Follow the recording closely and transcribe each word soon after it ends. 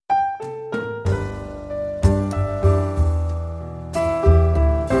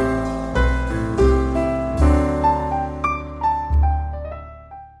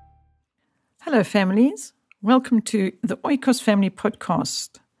Hello, families. Welcome to the Oikos Family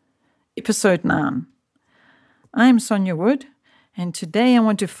Podcast, Episode 9. I'm Sonia Wood, and today I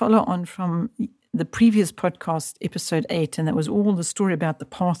want to follow on from the previous podcast, Episode 8, and that was all the story about the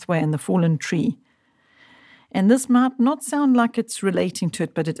pathway and the fallen tree. And this might not sound like it's relating to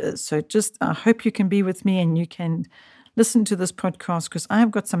it, but it is. So I hope you can be with me and you can listen to this podcast because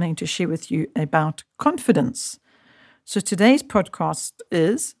I've got something to share with you about confidence. So today's podcast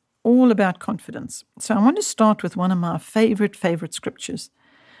is all about confidence. So I want to start with one of my favorite scriptures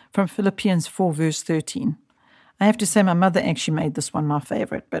from Philippians 4, verse 13. I have to say my mother actually made this one my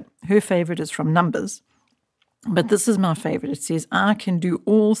favorite, but her favorite is from Numbers. But this is my favorite. It says, I can do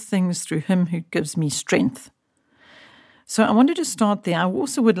all things through him who gives me strength. So I wanted to start there. I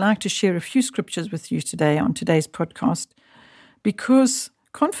also would like to share a few scriptures with you today on today's podcast because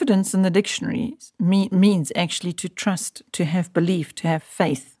confidence in the dictionary means actually to trust, to have belief, to have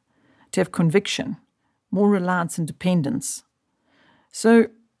faith, to have conviction, more reliance and dependence. So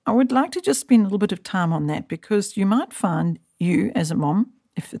I would like to just spend a little bit of time on that because you might find you as a mom,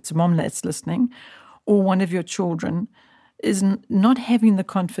 if it's a mom that's listening, or one of your children is not having the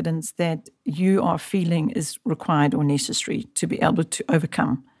confidence that you are feeling is required or necessary to be able to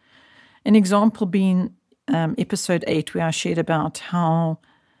overcome. An example being episode 8, where I shared about how,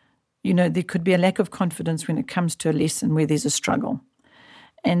 there could be a lack of confidence when it comes to a lesson where there's a struggle.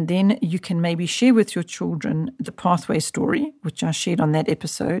 And then you can maybe share with your children the pathway story, which I shared on that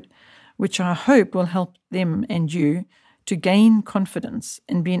episode, which I hope will help them and you to gain confidence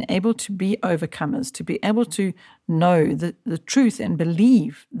in being able to be overcomers, to be able to know the truth and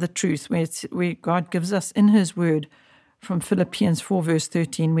believe the truth where God gives us in his word from Philippians 4 verse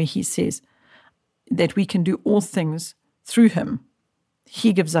 13, where he says that we can do all things through him.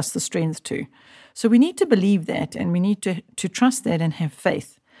 He gives us the strength to. So we need to believe that and we need to trust that and have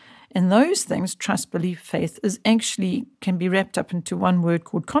faith. And those things, trust, belief, faith, can be wrapped up into one word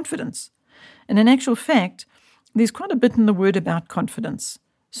called confidence. And in actual fact, there's quite a bit in the word about confidence.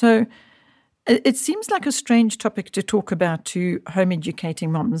 So it seems like a strange topic to talk about to home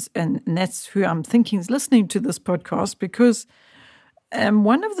educating moms, and that's who I'm thinking is listening to this podcast, because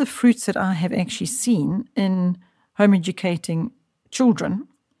one of the fruits that I have actually seen in home educating children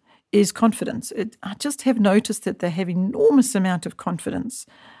is confidence. I just have noticed that they have enormous amount of confidence.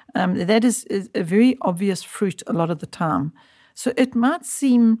 That is a very obvious fruit a lot of the time. So it might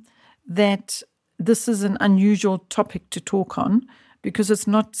seem that this is an unusual topic to talk on because it's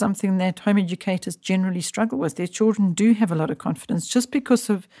not something that home educators generally struggle with. Their children do have a lot of confidence just because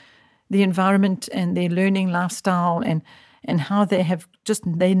of the environment and their learning lifestyle and how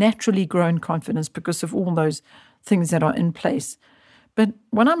they naturally grow in confidence because of all those things that are in place. But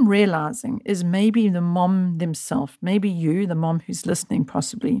what I'm realizing is maybe the mom themselves, maybe you, the mom who's listening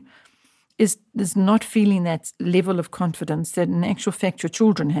possibly, is not feeling that level of confidence that in actual fact your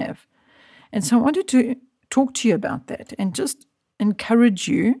children have. And so I wanted to talk to you about that and just encourage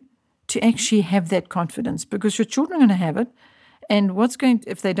you to actually have that confidence because your children are going to have it. And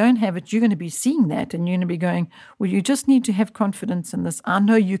if they don't have it, you're going to be seeing that and you're going to be going, well, you just need to have confidence in this. I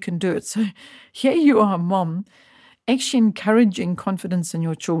know you can do it. So here you are, mom, actually encouraging confidence in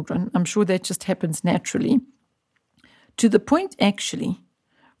your children. I'm sure that just happens naturally, to the point actually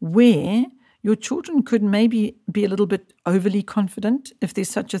where your children could maybe be a little bit overly confident, if there's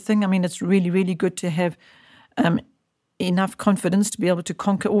such a thing. I mean, it's really, really good to have enough confidence to be able to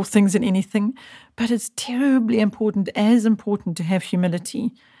conquer all things and anything, but it's terribly important, as important to have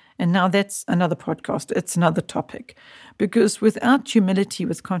humility. And now that's another podcast. It's another topic. Because without humility,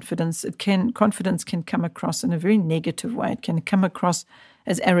 with confidence, confidence can come across in a very negative way. It can come across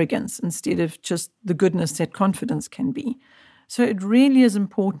as arrogance instead of just the goodness that confidence can be. So it really is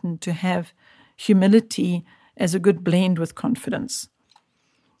important to have humility as a good blend with confidence.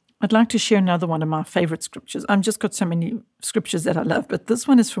 I'd like to share another one of my favorite scriptures. I've just got so many scriptures that I love, but this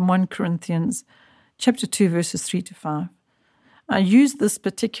one is from 1 Corinthians chapter 2, verses 3 to 5. I use this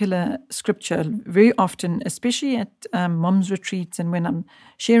particular scripture very often, especially at mom's retreats and when I'm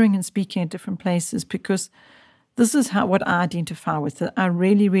sharing and speaking at different places, because this is what I identify with. I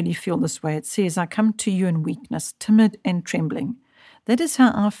really, really feel this way. It says, I come to you in weakness, timid and trembling. That is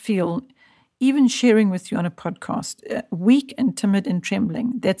how I feel, even sharing with you on a podcast. Weak and timid and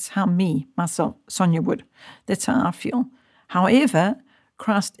trembling. That's how myself, Sonia Wood, that's how I feel. However,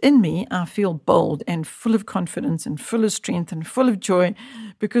 Christ in me, I feel bold and full of confidence and full of strength and full of joy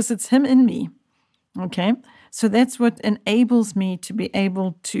because it's him in me. Okay? So that's what enables me to be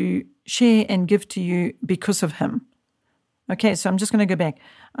able to share and give to you because of him. Okay, so I'm just going to go back.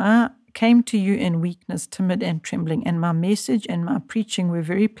 I came to you in weakness, timid and trembling, and my message and my preaching were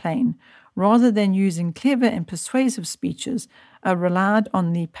very plain. Rather than using clever and persuasive speeches, I relied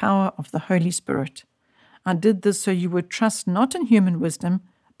on the power of the Holy Spirit. I did this so you would trust not in human wisdom,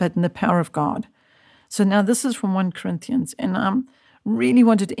 but in the power of God. So now this is from 1 Corinthians, and I really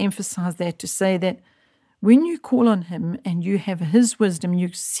wanted to emphasize that, to say that when you call on him and you have his wisdom,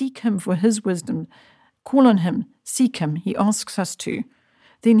 you seek him for his wisdom, call on him, seek him, he asks us to,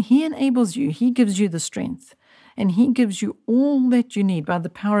 then he enables you, he gives you the strength, and he gives you all that you need by the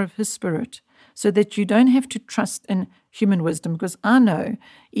power of his Spirit, so that you don't have to trust in human wisdom. Because I know,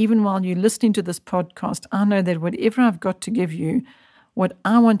 even while you're listening to this podcast, I know that whatever I've got to give you, what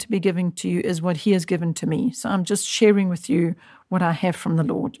I want to be giving to you is what he has given to me. So I'm just sharing with you what I have from the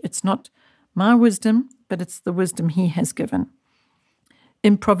Lord. It's not my wisdom, but it's the wisdom he has given.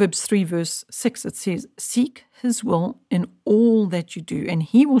 In Proverbs 3 verse 6, it says, seek his will in all that you do, and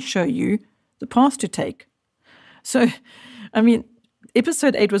he will show you the path to take. So,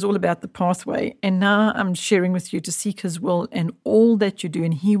 episode 8 was all about the pathway, and now I'm sharing with you to seek his will in all that you do,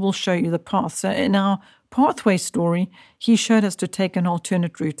 and he will show you the path. So in our pathway story, he showed us to take an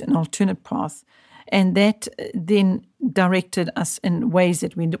alternate route, an alternate path, and that then directed us in ways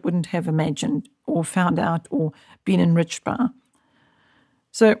that we wouldn't have imagined or found out or been enriched by.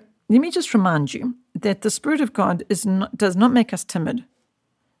 So let me just remind you that the Spirit of God does not make us timid,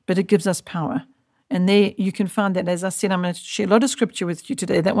 but it gives us power. And there you can find that, as I said, I'm going to share a lot of scripture with you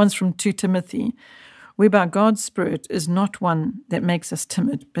today. That one's from 2 Timothy, whereby God's Spirit is not one that makes us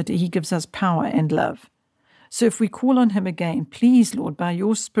timid, but he gives us power and love. So if we call on him again, please, Lord, by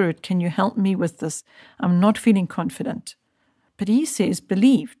your Spirit, can you help me with this? I'm not feeling confident. But he says,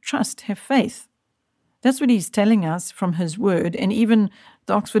 believe, trust, have faith. That's what he's telling us from his word. And even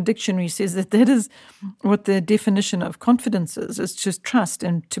the Oxford Dictionary says that is what the definition of confidence is to trust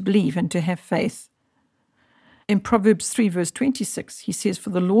and to believe and to have faith. In Proverbs 3 verse 26, he says,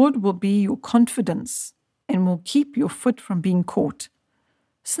 for the Lord will be your confidence and will keep your foot from being caught.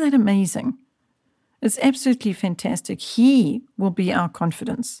 Isn't that amazing? It's absolutely fantastic. He will be our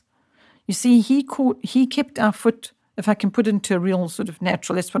confidence. You see, he kept our foot, if I can put it into a real sort of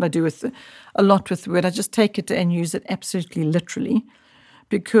natural, that's what I do a lot with the word. I just take it and use it absolutely literally,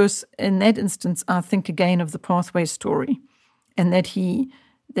 because in that instance, I think again of the pathway story, and that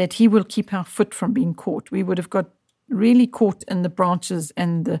he will keep our foot from being caught. We would have got really caught in the branches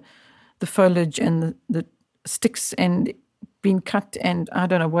and the foliage and the sticks and been cut, and I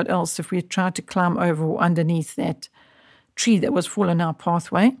don't know what else, if we had tried to climb over or underneath that tree that was fallen our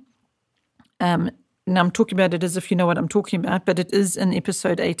pathway. And I'm talking about it as if you know what I'm talking about, but it is in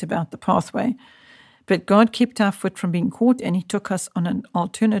episode 8 about the pathway. But God kept our foot from being caught, and he took us on an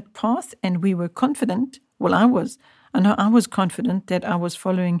alternate path, and we were confident. Well, I know I was confident that I was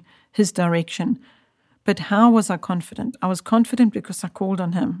following his direction. But how was I confident? I was confident because I called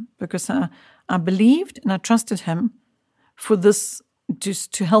on him, because I believed and I trusted him for this,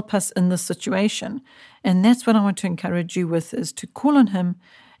 just to help us in this situation. And that's what I want to encourage you with, is to call on him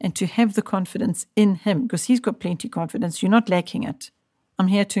and to have the confidence in him, because he's got plenty of confidence. You're not lacking it. I'm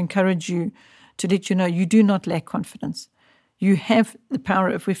here to encourage you, to let you know you do not lack confidence. You have the power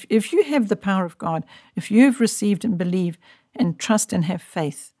of, if you have the power of God, if you have received and believe and trust and have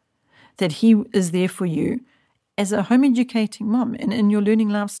faith that he is there for you as a home educating mom and in your learning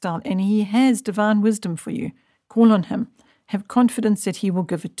lifestyle, and he has divine wisdom for you, call on him. Have confidence that he will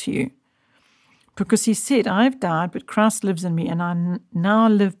give it to you. Because he said, I have died, but Christ lives in me, and I now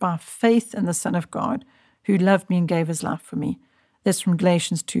live by faith in the Son of God, who loved me and gave his life for me. That's from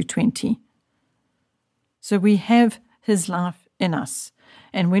Galatians 2:20. So we have his life in us.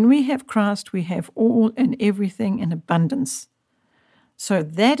 And when we have Christ, we have all and everything in abundance. So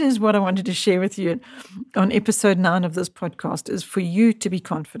that is what I wanted to share with you on episode 9 of this podcast, is for you to be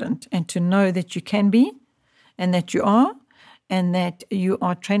confident and to know that you can be, and that you are, and that you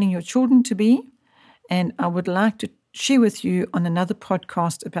are training your children to be. And I would like to share with you on another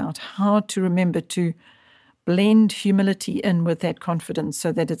podcast about how to remember to blend humility in with that confidence,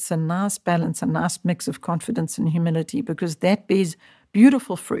 so that it's a nice balance, a nice mix of confidence and humility, because that bears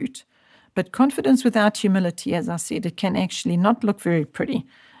beautiful fruit. But confidence without humility, as I said, it can actually not look very pretty.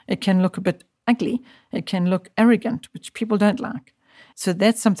 It can look a bit ugly. It can look arrogant, which people don't like. So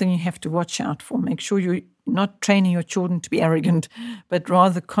that's something you have to watch out for. Make sure you're not training your children to be arrogant, but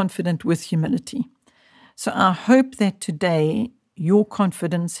rather confident with humility. So I hope that today your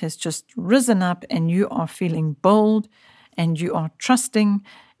confidence has just risen up and you are feeling bold and you are trusting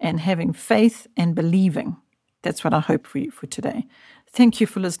and having faith and believing. That's what I hope for you for today. Thank you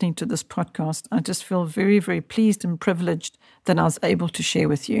for listening to this podcast. I just feel very, very pleased and privileged that I was able to share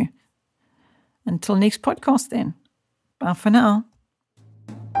with you. Until next podcast then. Bye for now.